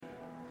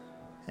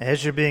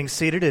As you're being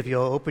seated, if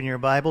you'll open your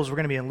Bibles, we're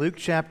going to be in Luke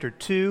chapter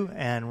 2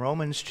 and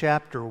Romans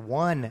chapter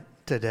 1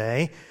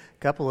 today. A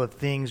couple of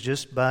things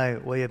just by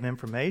way of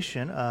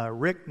information.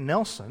 Rick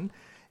Nelson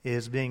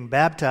is being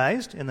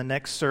baptized in the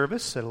next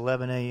service at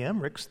 11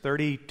 a.m. Rick's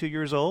 32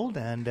 years old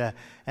and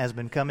has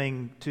been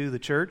coming to the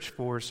church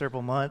for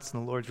several months,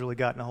 and the Lord's really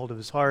gotten a hold of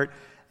his heart,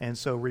 and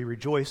so we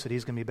rejoice that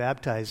he's going to be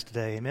baptized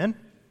today. Amen?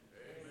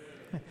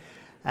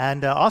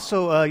 And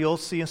also, you'll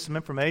see some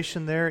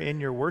information there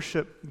in your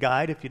worship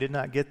guide, if you did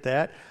not get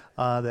that,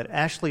 that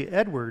Ashley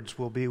Edwards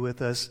will be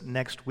with us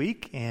next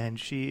week, and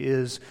she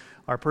is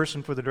our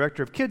person for the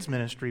Director of Kids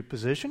Ministry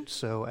position.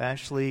 So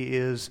Ashley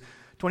is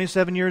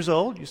 27 years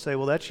old. You say,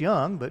 well, that's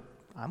young, but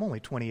I'm only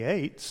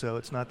 28, so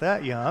it's not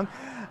that young.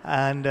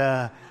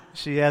 And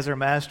she has her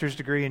master's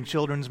degree in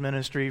children's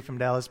ministry from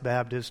Dallas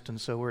Baptist, and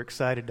so we're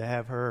excited to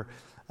have her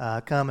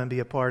come and be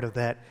a part of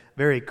that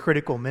very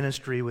critical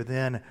ministry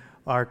within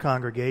our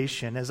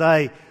congregation. As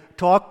I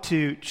talk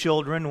to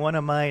children, one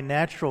of my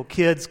natural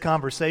kids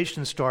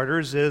conversation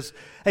starters is,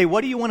 hey,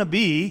 what do you want to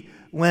be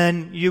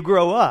when you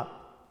grow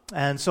up?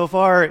 And so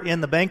far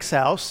in the Banks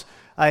house,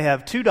 I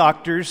have 2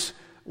 doctors,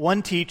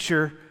 1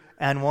 teacher,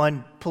 and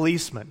 1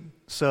 policeman.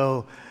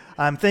 So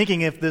I'm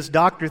thinking if this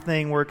doctor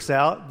thing works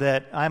out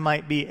that I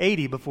might be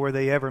 80 before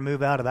they ever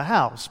move out of the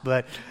house.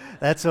 But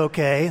that's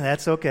okay,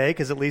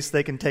 because at least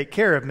they can take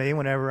care of me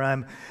whenever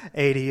I'm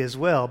 80 as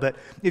well. But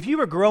if you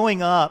were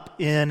growing up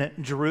in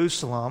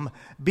Jerusalem,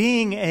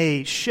 being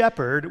a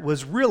shepherd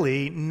was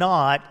really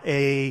not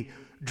a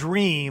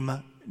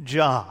dream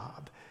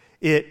job.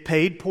 It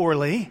paid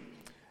poorly.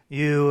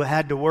 You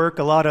had to work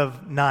a lot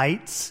of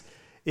nights.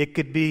 It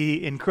could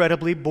be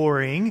incredibly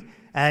boring,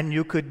 and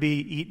you could be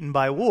eaten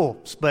by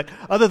wolves. But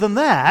other than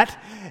that,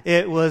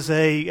 it was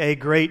a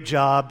great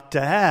job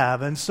to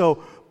have. And so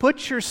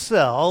put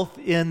yourself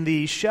in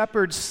the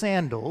shepherd's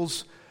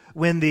sandals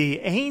when the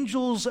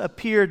angels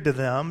appeared to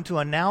them to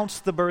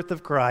announce the birth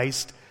of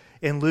Christ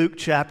in Luke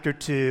chapter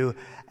 2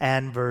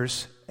 and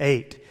verse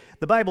 8.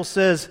 The Bible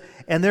says,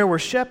 "And there were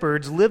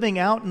shepherds living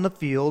out in the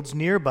fields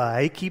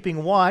nearby,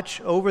 keeping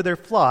watch over their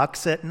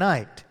flocks at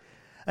night.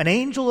 An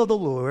angel of the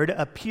Lord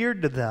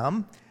appeared to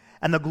them,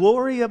 and the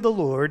glory of the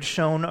Lord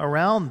shone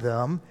around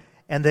them,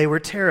 and they were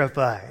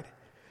terrified.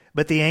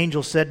 But the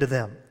angel said to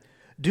them,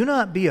 'Do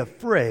not be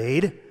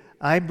afraid.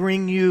 I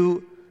bring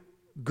you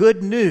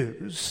good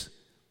news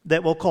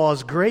that will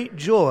cause great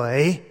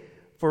joy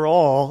for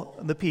all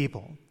the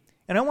people.'"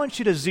 And I want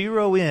you to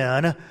zero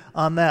in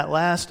on that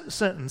last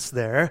sentence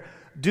there.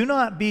 Do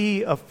not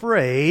be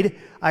afraid.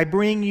 I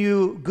bring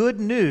you good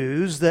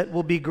news that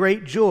will be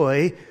great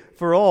joy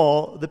for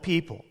all the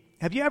people.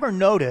 Have you ever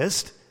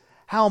noticed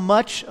how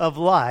much of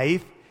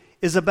life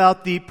is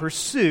about the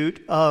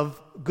pursuit of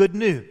good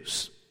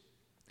news?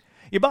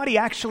 Your body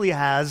actually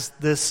has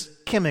this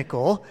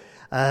chemical.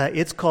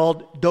 It's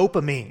called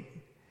dopamine.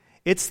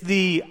 It's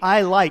the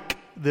I like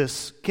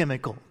this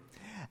chemical.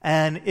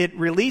 And it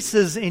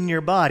releases in your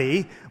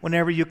body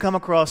whenever you come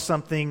across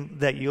something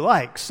that you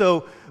like.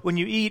 So when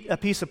you eat a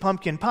piece of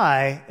pumpkin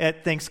pie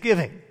at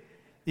Thanksgiving,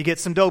 you get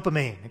some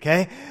dopamine,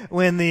 okay?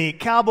 When the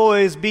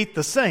Cowboys beat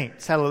the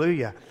Saints,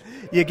 hallelujah,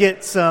 you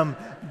get some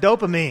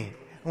dopamine.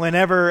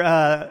 Whenever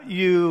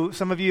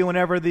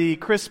whenever the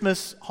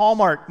Christmas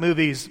Hallmark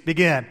movies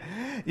begin,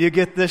 you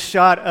get this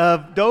shot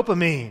of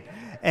dopamine.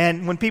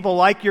 And when people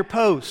like your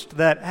post,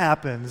 that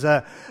happens.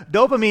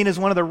 Dopamine is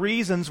one of the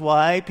reasons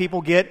why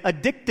people get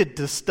addicted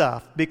to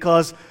stuff,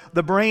 because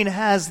the brain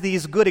has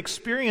these good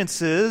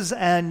experiences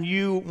and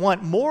you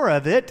want more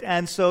of it,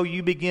 and so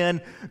you begin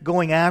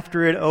going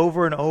after it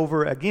over and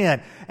over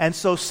again. And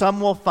so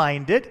some will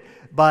find it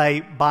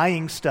by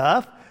buying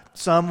stuff.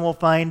 Some will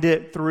find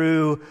it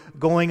through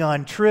going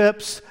on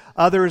trips.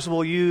 Others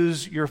will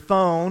use your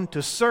phone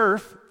to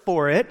surf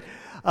for it.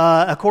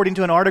 According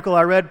to an article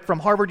I read from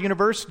Harvard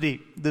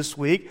University this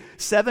week,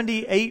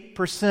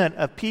 78%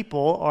 of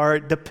people are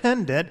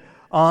dependent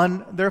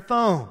on their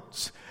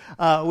phones.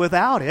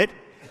 Without it,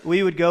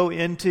 we would go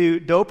into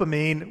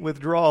dopamine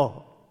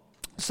withdrawal.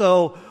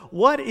 So,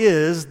 what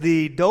is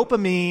the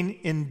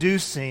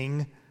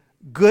dopamine-inducing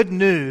good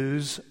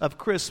news of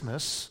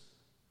Christmas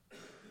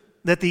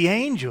that the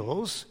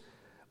angels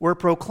were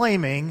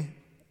proclaiming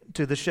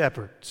to the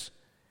shepherds?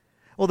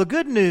 Well, the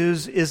good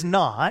news is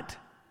not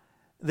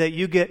that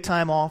you get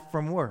time off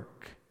from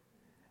work,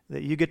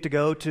 that you get to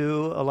go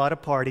to a lot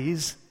of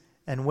parties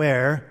and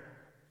wear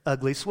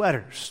ugly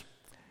sweaters.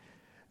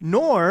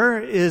 Nor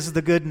is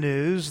the good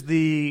news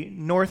the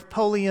North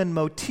Polean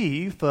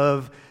motif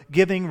of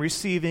giving,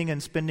 receiving,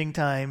 and spending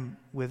time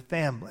with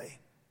family.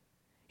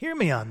 Hear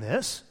me on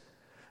this.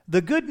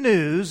 The good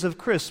news of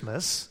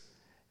Christmas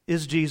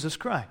is Jesus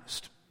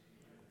Christ.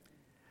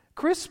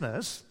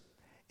 Christmas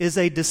is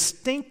a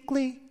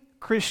distinctly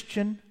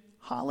Christian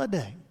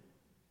holiday.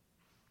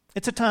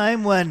 It's a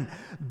time when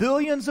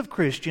billions of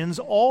Christians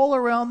all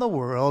around the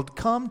world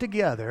come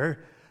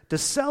together to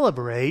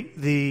celebrate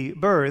the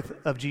birth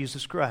of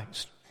Jesus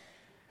Christ.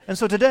 And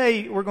so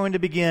today we're going to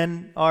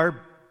begin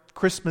our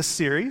Christmas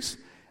series.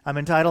 I'm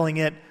entitling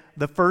it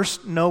the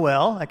first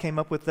Noel. I came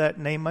up with that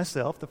name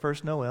myself, the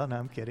first Noel. No,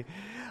 I'm kidding.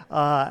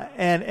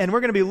 And we're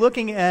going to be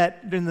looking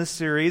at, in this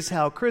series,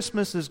 how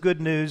Christmas is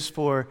good news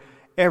for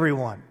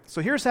everyone.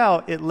 So here's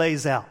how it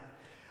lays out.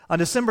 On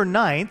December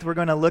 9th, we're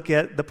going to look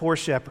at the poor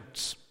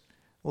shepherds.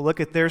 We'll look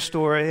at their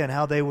story and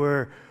how they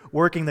were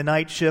working the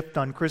night shift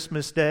on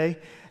Christmas Day,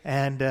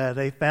 and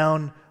they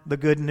found the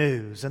good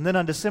news. And then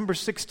on December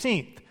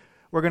 16th,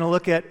 we're going to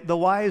look at the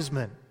wise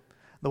men.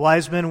 The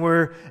wise men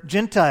were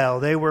Gentile.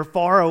 They were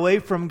far away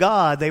from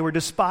God. They were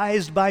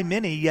despised by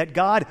many, yet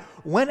God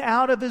went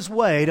out of His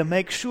way to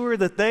make sure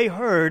that they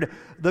heard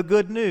the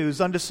good news.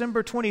 On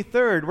December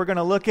 23rd, we're going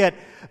to look at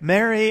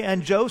Mary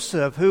and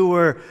Joseph, who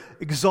were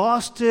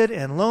exhausted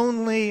and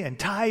lonely and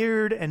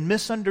tired and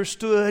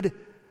misunderstood,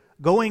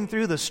 going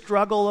through the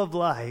struggle of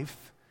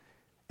life,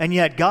 and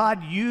yet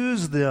God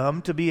used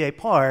them to be a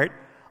part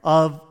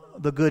of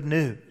the good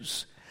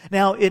news.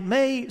 Now, it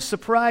may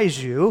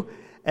surprise you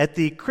at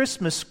the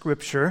Christmas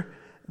scripture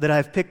that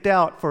I've picked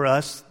out for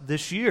us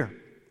this year,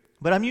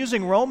 but I'm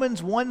using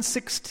Romans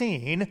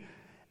 1:16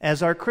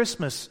 as our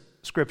Christmas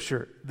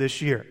scripture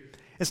this year.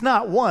 It's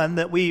not one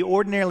that we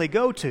ordinarily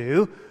go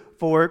to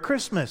for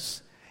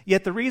Christmas.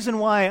 Yet the reason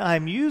why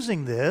I'm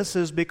using this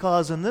is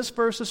because in this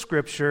verse of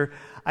Scripture,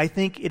 I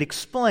think it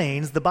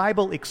explains, the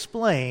Bible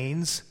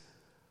explains,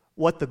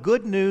 what the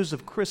good news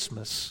of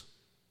Christmas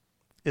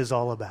is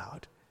all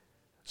about.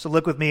 So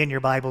look with me in your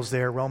Bibles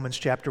there, Romans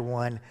chapter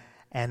 1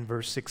 and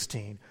verse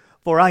 16.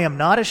 For I am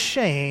not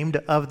ashamed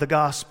of the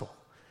gospel,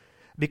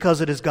 because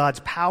it is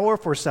God's power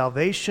for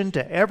salvation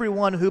to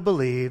everyone who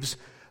believes,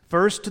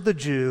 first to the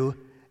Jew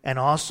and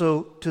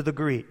also to the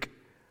Greek.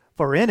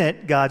 For in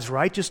it God's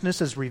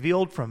righteousness is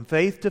revealed from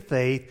faith to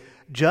faith,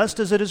 just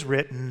as it is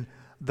written,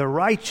 the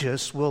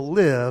righteous will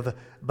live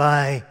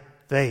by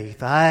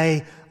faith.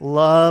 I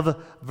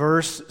love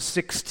verse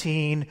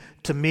 16.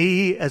 To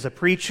me, as a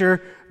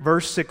preacher,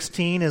 verse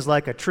 16 is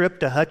like a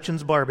trip to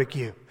Hutchins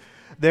Barbecue.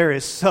 There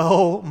is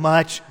so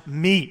much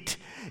meat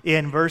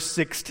in verse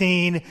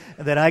 16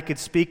 that I could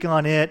speak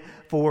on it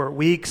for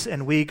weeks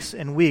and weeks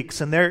and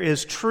weeks. And there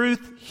is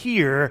truth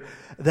here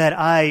that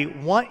I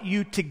want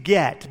you to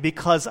get,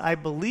 because I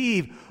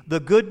believe the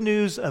good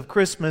news of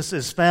Christmas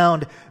is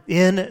found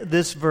in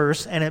this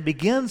verse, and it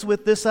begins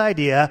with this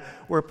idea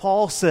where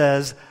Paul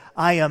says,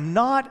 I am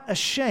not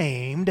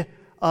ashamed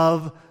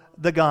of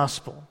the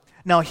gospel.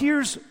 Now,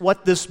 here's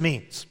what this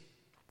means.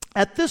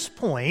 At this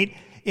point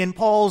in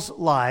Paul's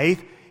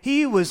life,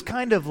 he was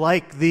kind of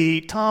like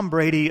the Tom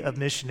Brady of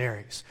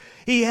missionaries.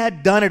 He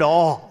had done it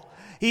all.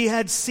 He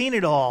had seen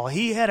it all.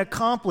 He had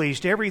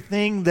accomplished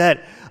everything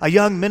that a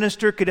young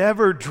minister could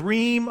ever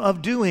dream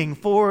of doing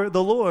for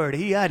the Lord.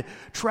 He had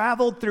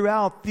traveled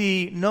throughout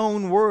the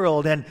known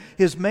world, and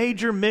his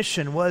major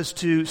mission was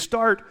to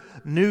start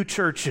new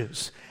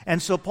churches.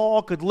 And so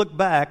Paul could look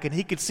back and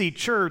he could see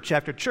church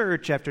after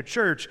church after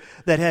church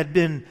that had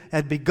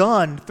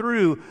begun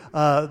through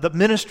the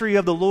ministry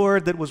of the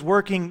Lord that was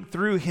working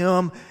through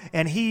him,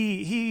 and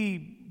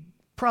he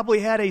probably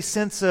had a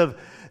sense of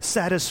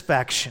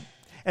satisfaction.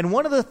 And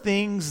one of the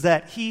things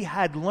that he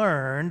had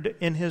learned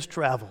in his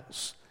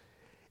travels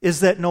is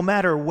that no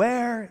matter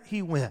where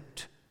he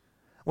went,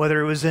 whether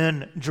it was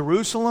in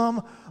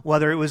Jerusalem,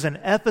 whether it was in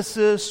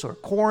Ephesus or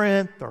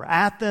Corinth or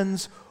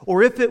Athens,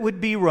 or if it would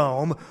be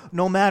Rome,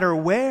 no matter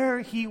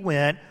where he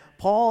went,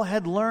 Paul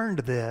had learned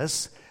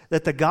this,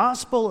 that the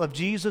gospel of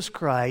Jesus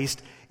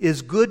Christ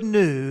is good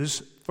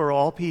news for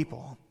all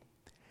people.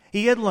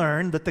 He had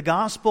learned that the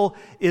gospel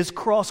is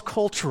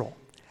cross-cultural,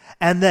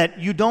 and that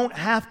you don't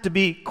have to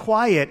be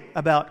quiet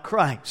about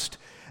Christ,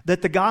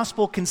 that the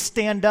gospel can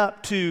stand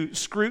up to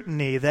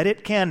scrutiny, that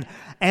it can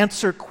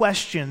answer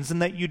questions,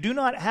 and that you do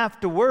not have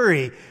to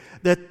worry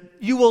that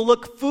you will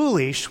look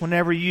foolish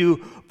whenever you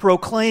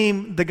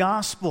proclaim the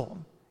gospel.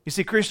 You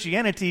see,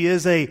 Christianity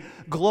is a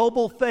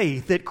global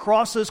faith. It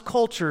crosses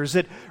cultures.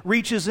 It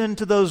reaches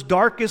into those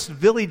darkest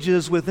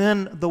villages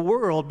within the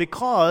world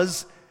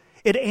because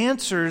it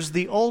answers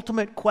the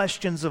ultimate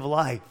questions of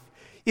life.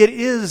 It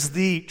is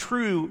the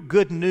true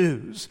good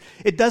news.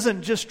 It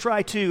doesn't just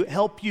try to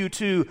help you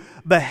to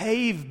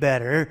behave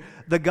better.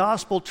 The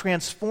gospel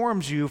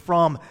transforms you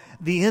from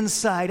the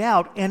inside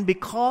out, and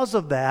because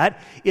of that,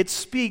 it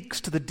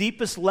speaks to the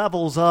deepest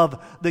levels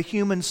of the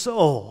human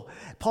soul.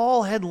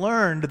 Paul had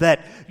learned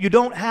that you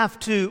don't have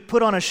to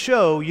put on a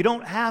show, you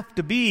don't have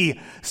to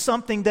be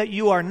something that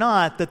you are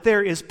not, that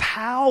there is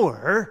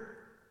power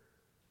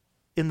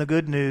in the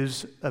good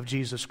news of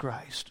Jesus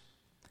Christ.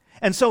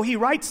 And so he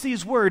writes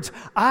these words,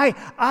 I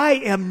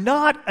am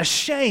not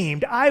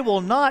ashamed. I will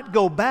not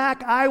go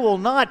back. I will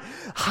not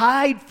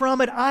hide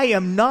from it. I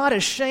am not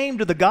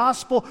ashamed of the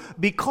gospel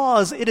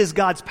because it is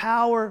God's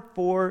power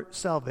for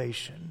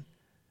salvation.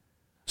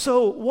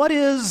 So what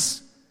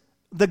is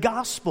the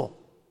gospel?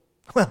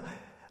 Well,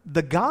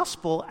 the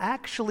gospel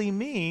actually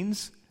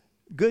means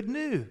good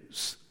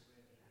news.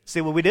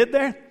 See what we did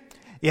there?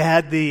 You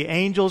had the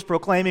angels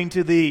proclaiming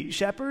to the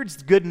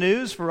shepherds good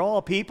news for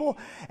all people.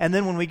 And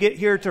then when we get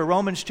here to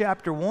Romans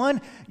chapter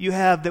 1, you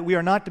have that we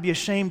are not to be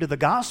ashamed of the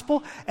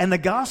gospel. And the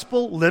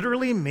gospel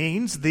literally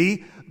means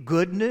the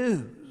good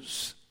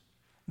news.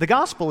 The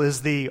gospel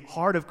is the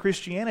heart of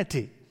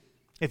Christianity.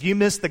 If you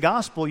miss the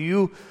gospel,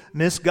 you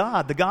miss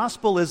God. The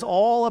gospel is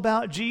all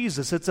about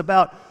Jesus. It's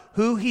about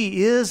who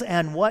He is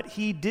and what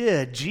He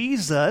did.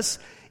 Jesus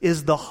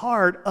is the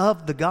heart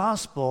of the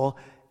gospel,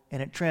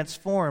 and it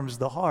transforms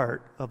the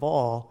heart of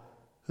all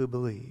who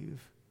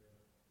believe.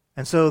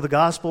 And so the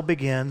gospel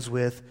begins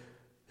with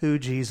who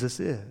Jesus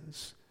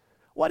is.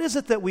 What is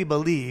it that we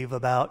believe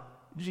about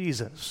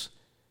Jesus?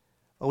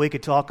 Well, we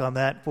could talk on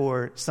that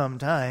for some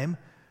time,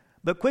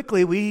 but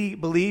quickly we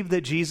believe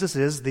that Jesus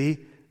is the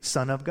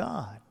Son of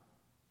God.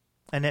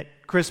 And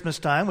at Christmas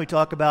time, we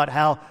talk about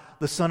how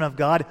the Son of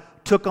God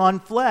took on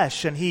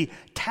flesh and He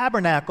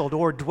tabernacled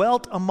or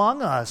dwelt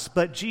among us.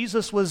 But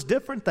Jesus was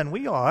different than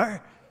we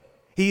are.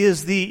 He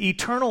is the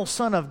eternal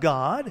Son of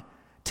God,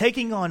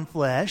 taking on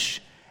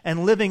flesh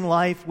and living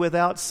life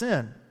without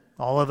sin.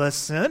 All of us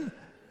sin,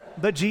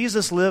 but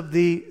Jesus lived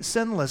the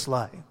sinless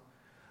life.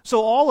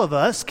 So all of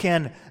us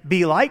can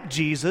be like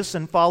Jesus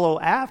and follow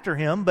after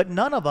Him, but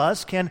none of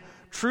us can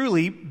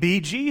truly be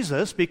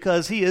Jesus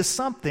because He is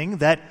something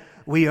that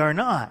we are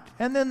not.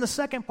 And then the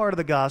second part of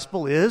the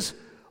gospel is,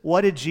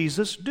 what did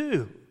Jesus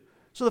do?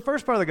 So the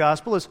first part of the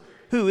gospel is,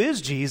 who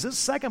is Jesus?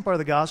 Second part of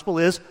the gospel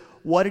is,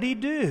 what did He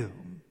do?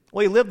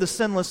 Well, He lived the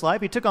sinless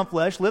life. He took on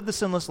flesh, lived the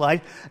sinless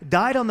life,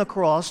 died on the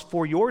cross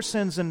for your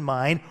sins and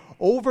mine,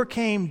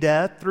 overcame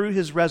death through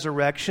His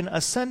resurrection,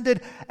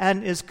 ascended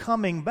and is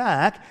coming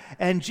back.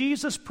 And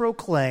Jesus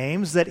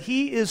proclaims that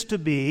He is to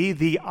be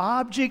the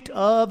object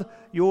of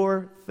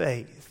your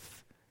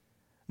faith.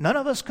 None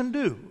of us can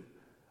do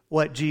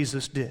what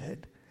Jesus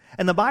did.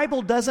 And the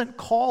Bible doesn't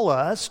call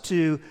us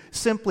to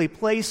simply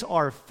place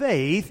our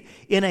faith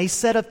in a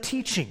set of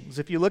teachings.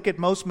 If you look at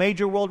most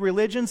major world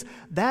religions,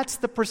 that's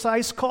the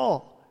precise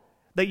call.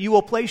 That you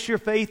will place your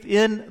faith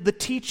in the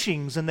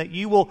teachings and that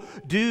you will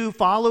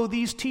follow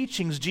these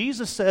teachings.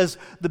 Jesus says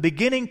the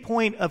beginning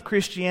point of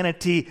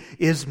Christianity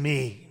is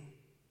me.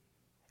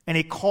 And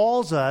He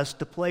calls us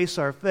to place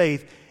our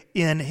faith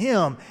in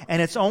Him.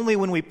 And it's only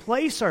when we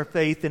place our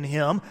faith in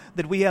Him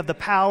that we have the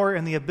power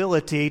and the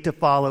ability to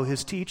follow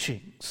His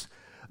teachings.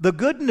 The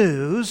good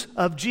news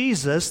of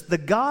Jesus, the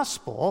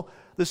gospel,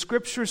 the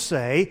Scriptures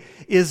say,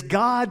 is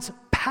God's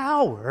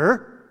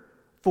power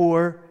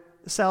for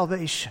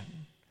salvation.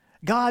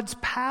 God's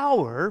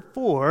power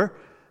for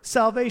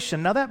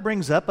salvation. Now that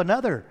brings up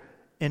another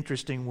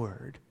interesting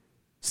word,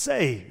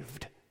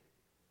 saved.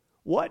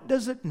 What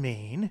does it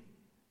mean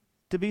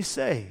to be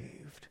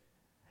saved?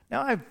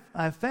 Now,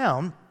 I've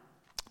found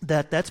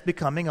that that's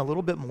becoming a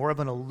little bit more of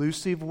an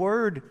elusive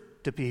word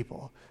to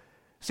people.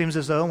 Seems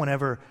as though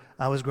whenever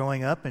I was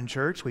growing up in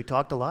church, we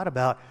talked a lot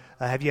about,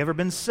 have you ever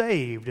been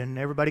saved? And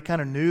everybody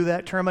kind of knew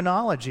that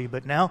terminology.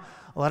 But now,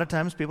 a lot of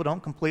times people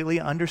don't completely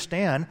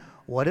understand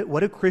what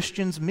do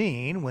Christians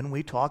mean when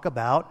we talk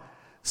about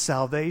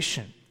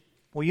salvation.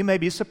 Well, you may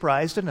be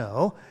surprised to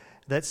know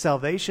that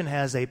salvation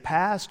has a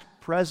past,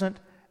 present,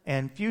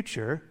 and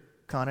future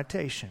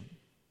connotation.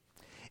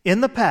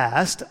 In the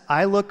past,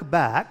 I look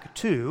back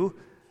to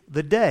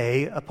the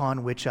day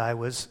upon which I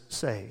was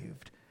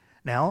saved.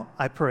 Now,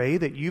 I pray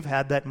that you've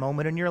had that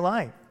moment in your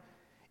life.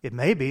 It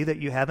may be that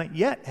you haven't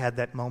yet had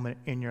that moment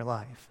in your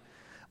life.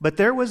 But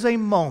there was a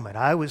moment,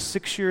 I was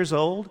 6 years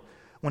old,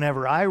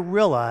 whenever I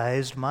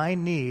realized my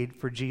need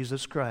for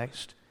Jesus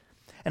Christ.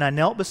 And I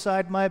knelt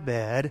beside my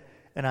bed,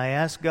 and I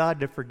asked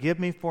God to forgive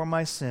me for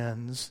my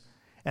sins,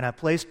 and I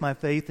placed my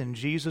faith in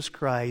Jesus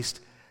Christ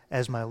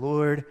as my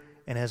Lord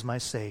and as my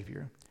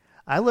Savior.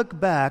 I look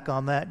back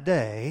on that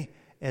day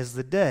as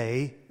the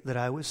day that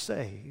I was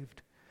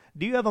saved.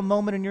 Do you have a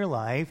moment in your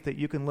life that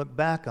you can look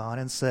back on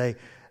and say,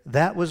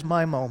 that was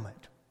my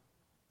moment?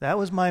 That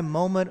was my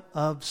moment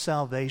of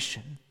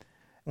salvation.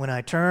 When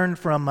I turned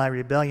from my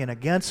rebellion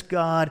against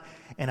God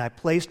and I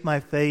placed my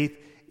faith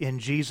in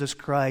Jesus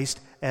Christ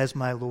as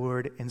my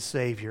Lord and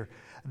Savior.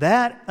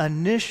 That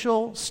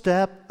initial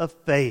step of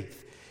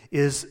faith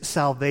is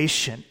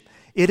salvation.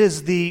 It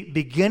is the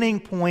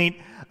beginning point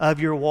of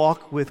your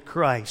walk with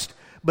Christ.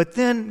 But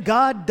then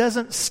God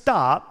doesn't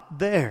stop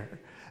there.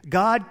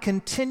 God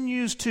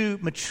continues to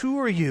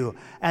mature you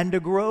and to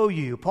grow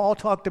you. Paul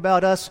talked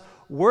about us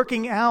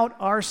working out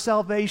our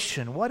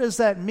salvation. What does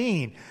that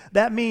mean?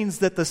 That means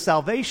that the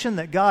salvation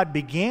that God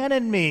began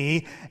in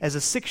me as a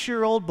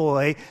 6-year-old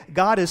boy,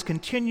 God is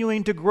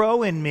continuing to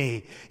grow in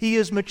me. He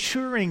is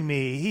maturing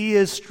me. He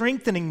is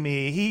strengthening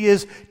me. He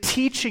is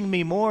teaching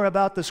me more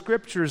about the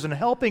Scriptures and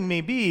helping me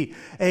be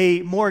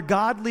a more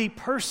godly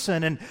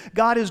person. And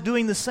God is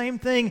doing the same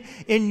thing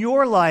in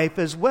your life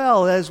as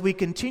well as we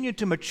continue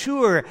to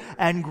mature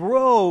and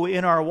grow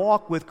in our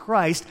walk with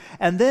Christ.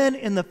 And then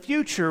in the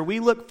future, we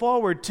look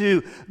forward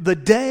to the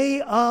day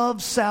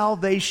of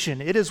salvation.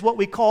 It is what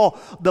we call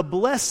the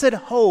blessed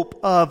hope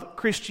of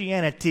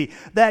Christianity.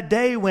 That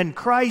day when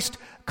Christ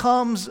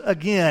comes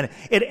again.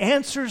 It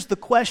answers the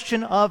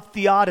question of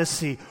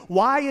theodicy.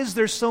 Why is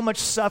there so much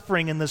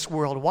suffering in this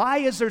world? Why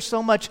is there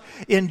so much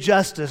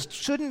injustice?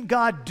 Shouldn't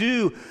God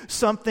do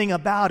something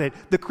about it?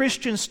 The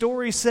Christian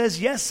story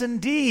says, yes,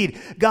 indeed,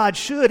 God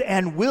should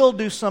and will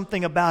do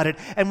something about it.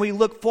 And we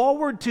look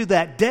forward to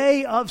that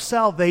day of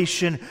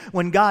salvation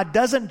when God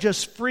doesn't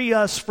just free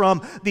us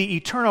from the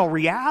eternal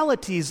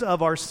realities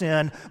of our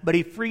sin, but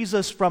He frees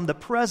us from the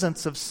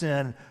presence of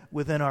sin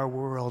within our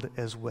world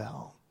as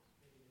well.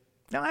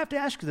 Now, I have to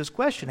ask you this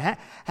question.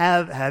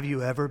 Have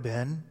you ever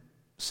been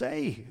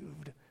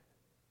saved?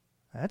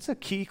 That's a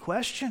key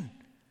question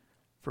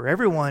for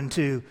everyone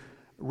to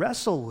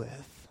wrestle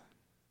with.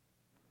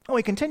 Well,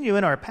 we continue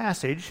in our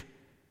passage,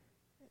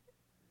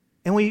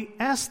 and we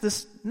ask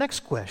this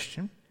next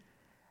question.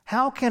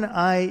 How can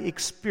I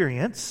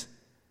experience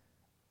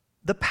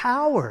the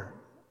power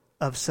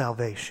of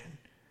salvation?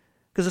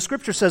 Because the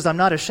Scripture says, I'm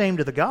not ashamed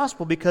of the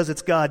gospel because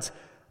it's God's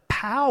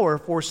power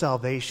for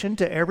salvation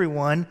to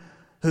everyone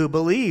who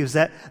believes.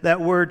 That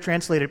word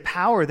translated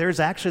power, there's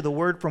actually the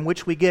word from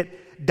which we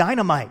get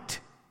dynamite.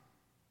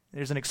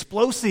 There's an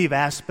explosive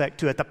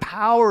aspect to it, the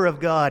power of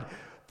God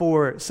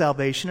for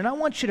salvation. And I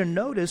want you to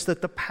notice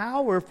that the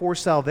power for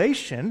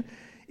salvation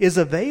is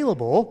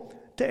available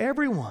to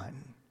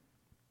everyone.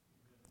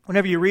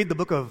 Whenever you read the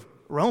book of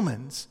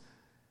Romans,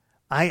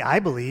 I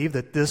believe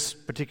that this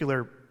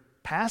particular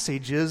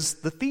passage is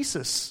the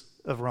thesis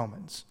of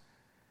Romans.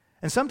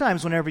 And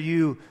sometimes whenever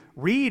you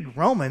read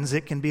Romans,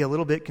 it can be a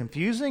little bit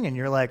confusing, and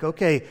you're like,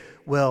 okay,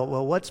 well,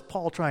 what's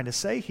Paul trying to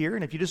say here?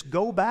 And if you just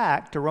go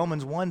back to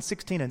Romans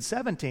 1:16 and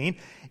 17,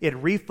 it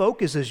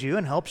refocuses you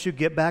and helps you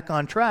get back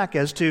on track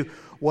as to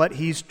what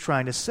he's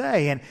trying to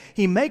say. And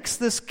he makes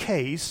this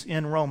case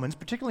in Romans,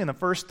 particularly in the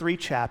first 3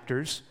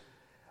 chapters,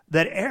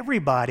 that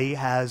everybody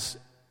has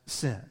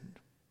sinned.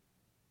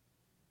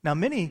 Now,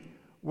 many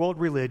world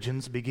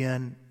religions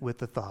begin with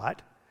the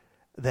thought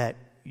that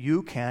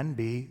you can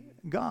be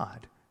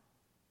God.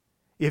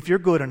 If you're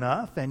good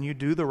enough and you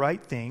do the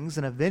right things,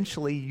 then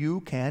eventually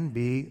you can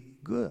be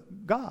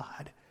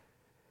God.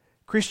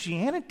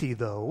 Christianity,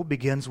 though,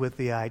 begins with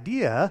the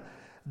idea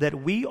that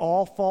we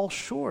all fall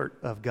short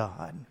of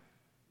God,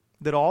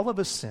 that all of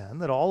us sin,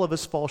 that all of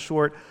us fall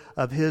short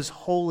of His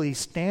holy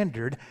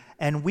standard,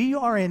 and we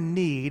are in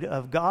need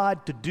of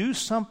God to do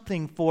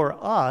something for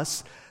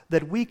us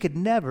that we could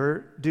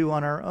never do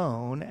on our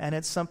own, and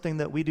it's something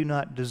that we do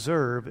not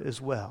deserve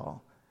as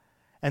well.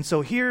 And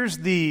so here's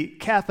the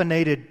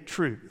caffeinated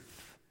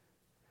truth.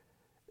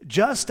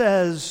 Just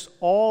as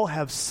all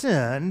have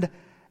sinned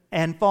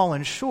and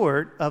fallen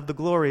short of the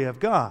glory of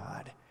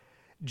God,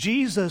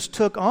 Jesus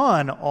took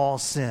on all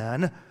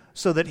sin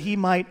so that He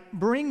might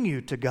bring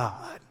you to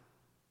God.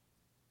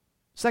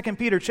 2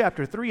 Peter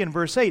chapter 3 and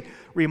verse 8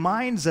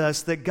 reminds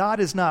us that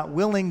God is not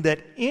willing that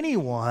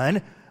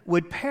anyone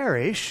would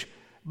perish,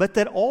 but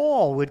that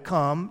all would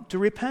come to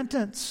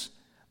repentance,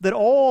 that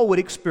all would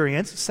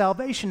experience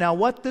salvation. Now,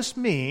 what this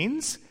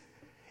means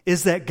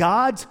is that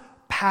God's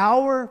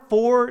power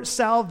for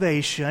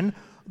salvation,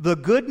 the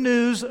good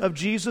news of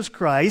Jesus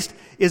Christ,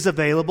 is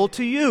available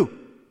to you.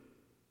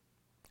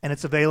 And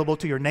it's available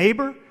to your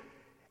neighbor,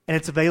 and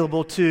it's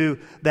available to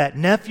that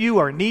nephew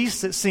or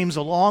niece that seems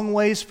a long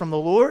ways from the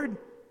Lord.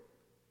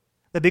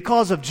 That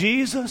because of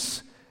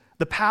Jesus,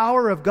 the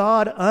power of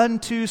God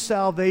unto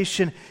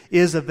salvation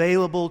is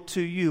available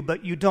to you,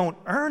 but you don't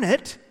earn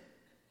it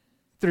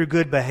through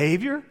good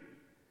behavior.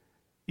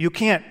 You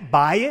can't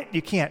buy it,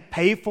 you can't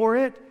pay for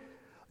it,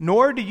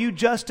 nor do you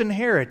just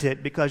inherit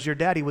it because your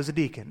daddy was a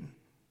deacon.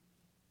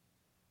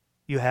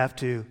 You have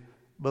to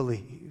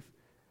believe.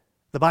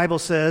 The Bible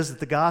says that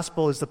the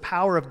gospel is the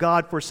power of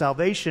God for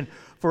salvation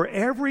for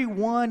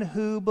everyone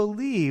who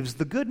believes.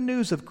 The good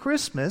news of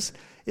Christmas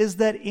is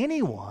that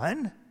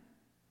anyone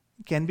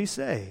can be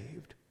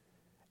saved.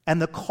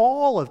 And the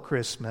call of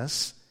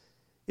Christmas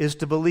is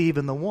to believe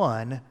in the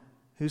one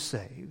who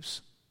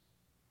saves.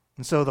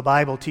 And so the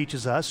Bible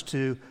teaches us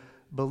to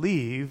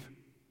believe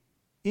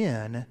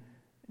in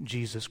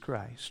Jesus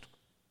Christ.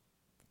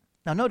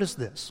 Now notice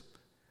this.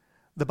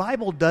 The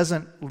Bible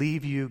doesn't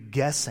leave you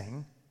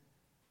guessing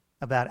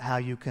about how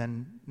you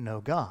can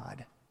know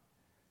God.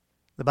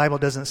 The Bible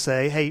doesn't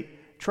say, hey,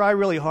 try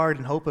really hard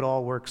and hope it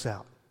all works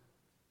out.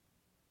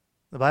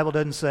 The Bible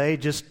doesn't say,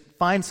 just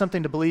find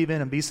something to believe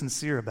in and be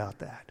sincere about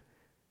that.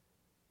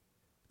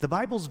 The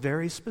Bible's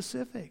very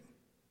specific.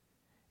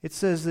 It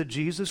says that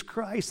Jesus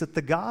Christ, that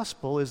the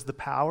gospel is the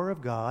power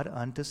of God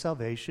unto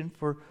salvation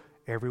for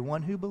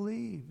everyone who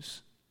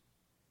believes.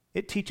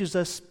 It teaches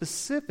us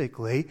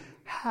specifically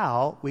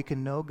how we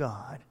can know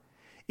God.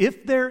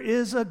 If there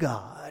is a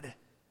God,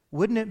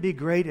 wouldn't it be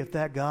great if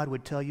that God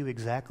would tell you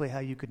exactly how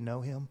you could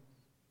know Him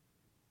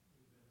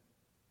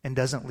and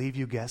doesn't leave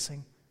you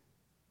guessing?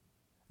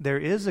 There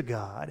is a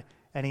God,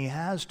 and He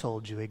has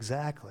told you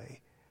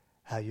exactly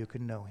how you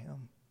can know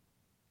Him.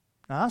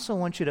 Now, I also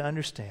want you to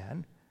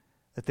understand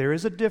that there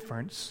is a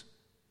difference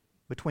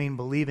between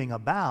believing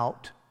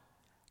about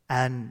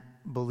and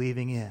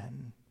believing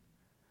in.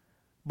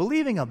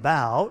 Believing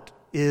about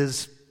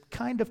is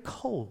kind of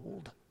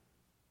cold.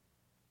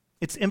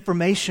 It's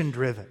information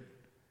driven.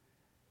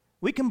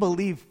 We can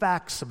believe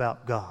facts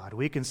about God.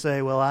 We can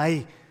say, well,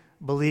 I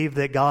believe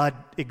that God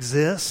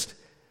exists.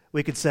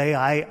 We could say,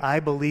 I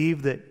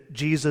believe that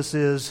Jesus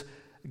is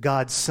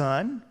God's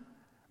Son.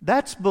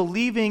 That's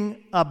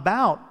believing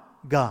about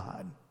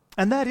God.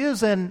 And that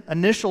is an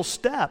initial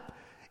step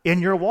in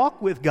your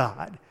walk with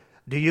God.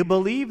 Do you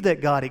believe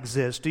that God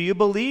exists? Do you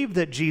believe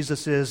that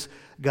Jesus is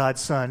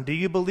God's Son? Do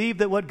you believe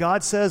that what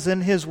God says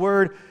in His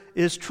Word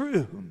is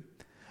true?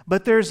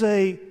 But there's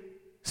a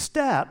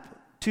step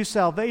to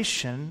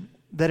salvation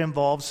that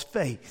involves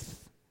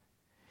faith.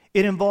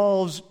 It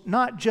involves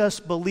not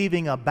just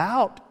believing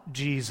about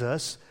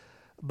Jesus,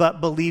 but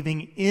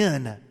believing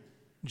in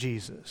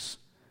Jesus.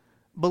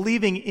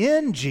 Believing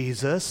in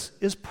Jesus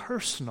is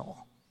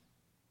personal.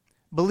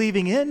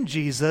 Believing in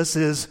Jesus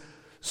is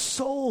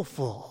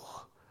soulful.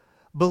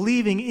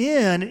 Believing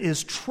in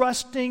is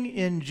trusting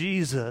in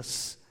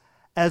Jesus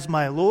as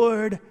my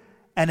Lord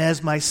and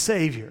as my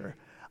Savior.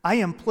 I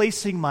am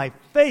placing my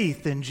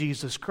faith in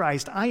Jesus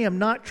Christ. I am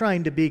not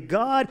trying to be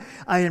God.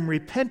 I am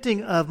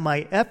repenting of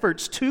my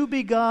efforts to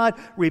be God,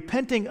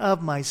 repenting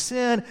of my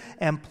sin,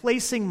 and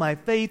placing my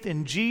faith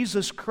in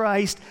Jesus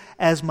Christ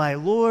as my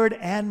Lord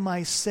and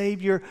my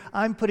Savior.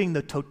 I'm putting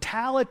the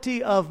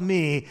totality of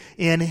me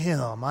in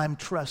Him. I'm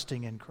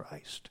trusting in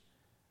Christ.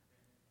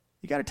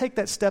 You got to take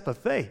that step of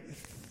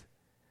faith.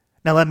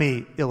 Now let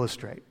me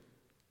illustrate.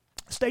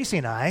 Stacy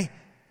and I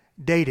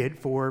dated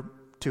for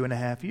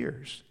 2.5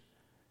 years.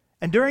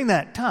 And during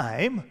that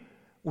time,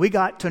 we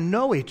got to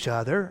know each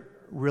other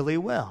really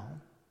well.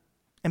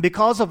 And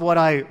because of what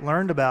I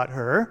learned about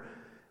her,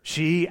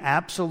 she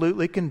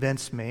absolutely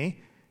convinced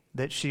me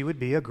that she would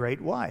be a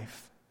great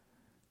wife.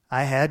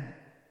 I had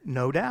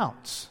no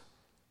doubts.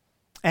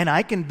 And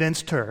I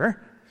convinced her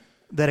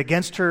that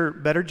against her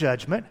better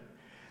judgment,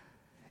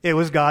 it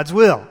was God's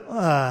will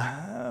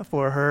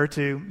for her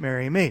to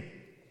marry me.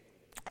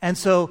 And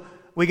so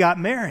we got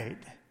married.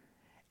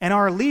 And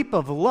our leap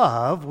of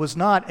love was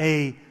not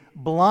a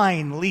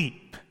blind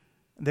leap.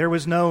 There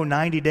was no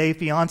 90-day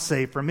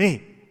fiancé for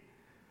me.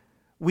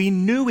 We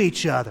knew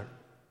each other.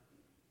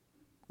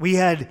 We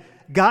had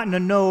gotten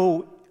to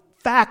know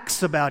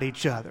facts about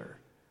each other.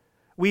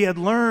 We had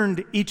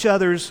learned each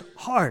other's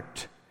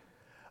heart.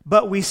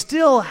 But we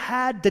still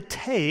had to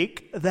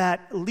take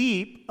that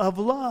leap of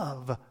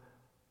love.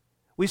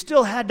 We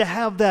still had to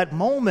have that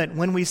moment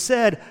when we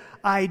said,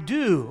 I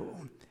do.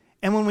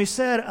 And when we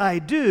said, I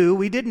do,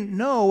 we didn't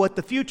know what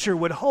the future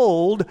would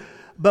hold,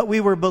 but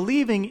we were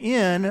believing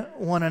in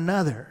one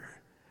another.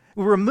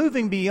 We were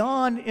moving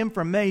beyond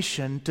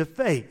information to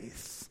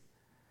faith.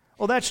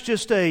 Well, that's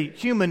just a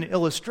human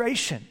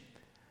illustration.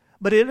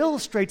 But it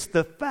illustrates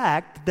the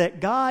fact that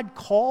God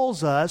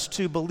calls us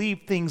to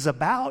believe things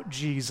about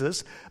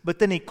Jesus, but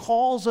then He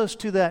calls us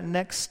to that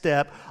next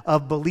step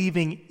of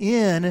believing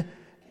in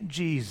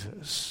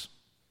Jesus.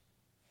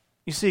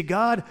 You see,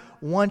 God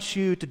wants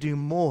you to do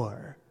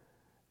more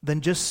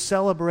than just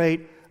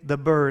celebrate the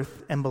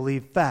birth and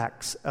believe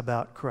facts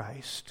about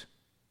Christ.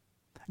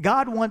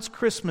 God wants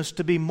Christmas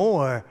to be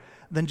more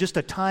than just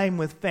a time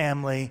with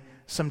family,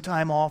 some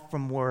time off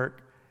from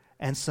work,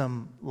 and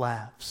some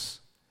laughs.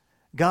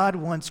 God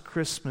wants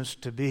Christmas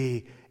to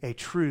be a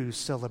true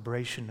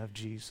celebration of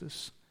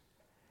Jesus.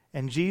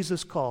 And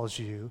Jesus calls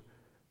you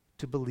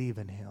to believe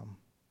in Him.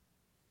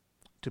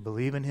 To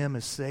believe in Him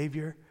as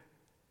Savior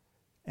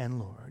and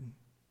Lord.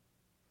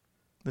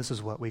 This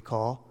is what we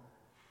call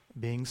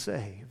being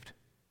saved.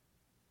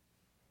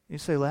 You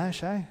say,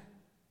 Lash,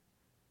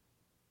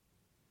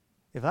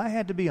 if I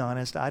had to be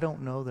honest, I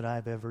don't know that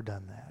I've ever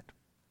done that.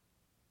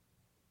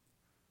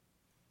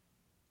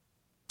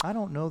 I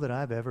don't know that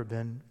I've ever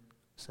been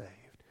saved.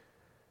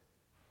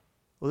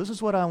 Well, this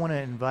is what I want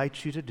to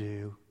invite you to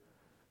do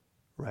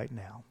right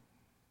now.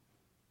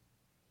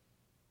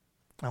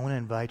 I want to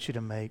invite you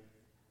to make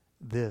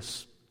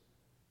this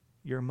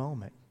your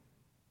moment.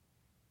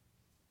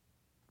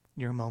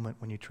 Your moment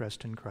when you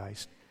trust in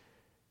Christ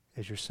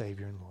as your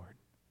Savior and Lord.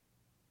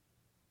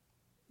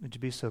 Would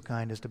you be so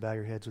kind as to bow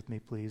your heads with me,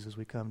 please, as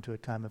we come to a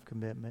time of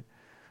commitment?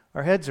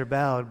 Our heads are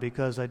bowed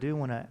because I do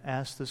want to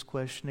ask this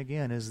question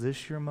again. Is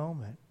this your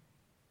moment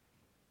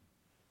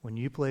when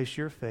you place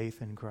your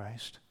faith in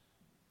Christ?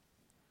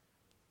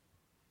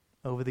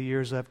 Over the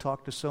years, I've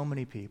talked to so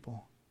many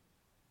people,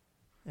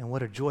 and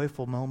what a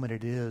joyful moment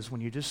it is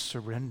when you just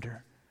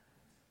surrender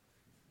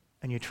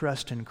and you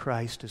trust in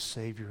Christ as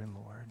Savior and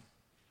Lord.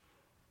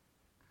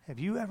 Have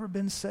you ever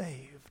been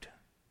saved?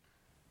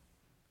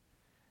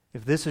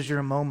 If this is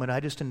your moment, I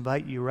just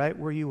invite you right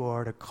where you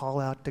are to call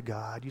out to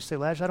God. You say,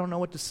 Lash, I don't know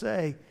what to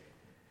say.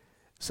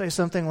 Say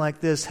something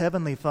like this: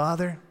 Heavenly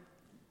Father,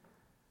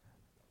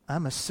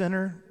 I'm a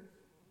sinner,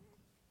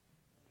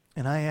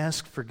 and I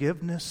ask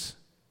forgiveness.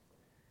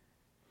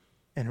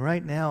 And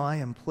right now I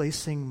am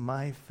placing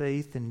my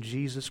faith in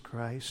Jesus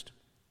Christ.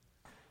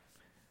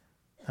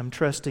 I'm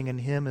trusting in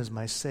Him as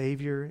my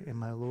Savior and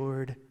my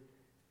Lord.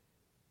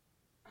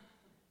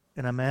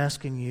 And I'm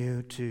asking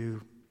you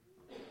to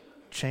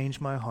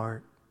change my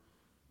heart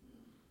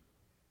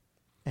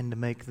and to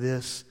make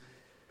this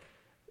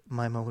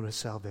my moment of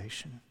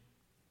salvation.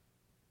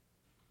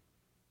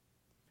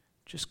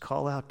 Just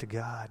call out to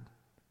God.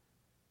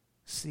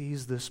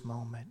 Seize this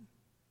moment.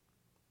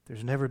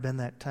 There's never been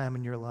that time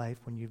in your life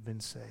when you've been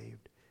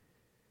saved.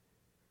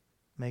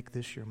 Make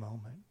this your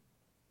moment.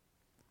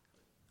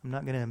 I'm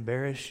not going to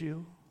embarrass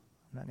you.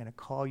 I'm not going to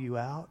call you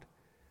out.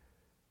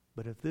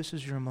 But if this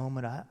is your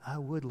moment, I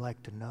would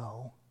like to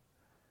know.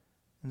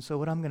 And so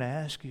what I'm going to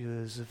ask you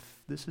is, if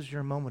this is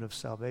your moment of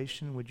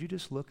salvation, would you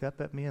just look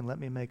up at me and let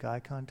me make eye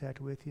contact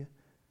with you?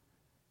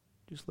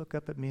 Just look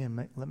up at me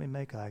and let me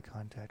make eye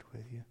contact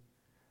with you.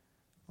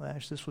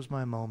 Lash, this was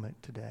my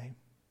moment today.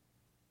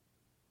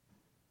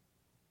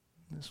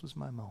 This was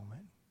my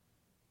moment.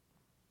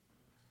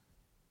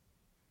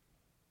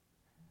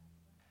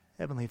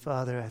 Heavenly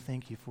Father, I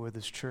thank you for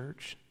this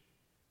church.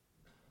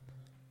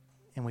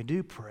 And we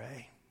do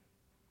pray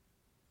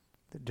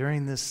that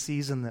during this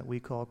season that we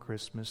call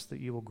Christmas, that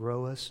you will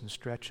grow us and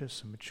stretch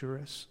us and mature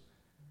us.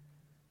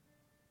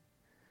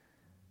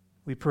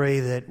 We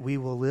pray that we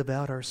will live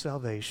out our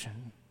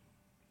salvation,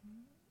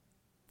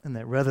 and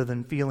that rather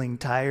than feeling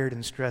tired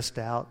and stressed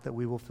out, that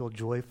we will feel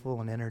joyful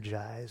and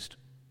energized,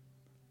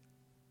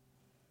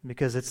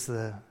 because it's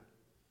the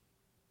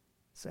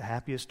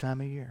happiest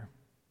time of year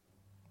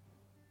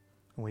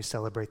when we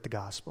celebrate the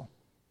gospel.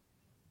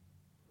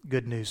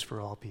 Good news for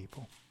all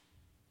people.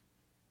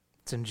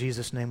 It's in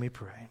Jesus' name we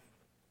pray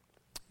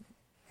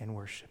and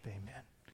worship. Amen.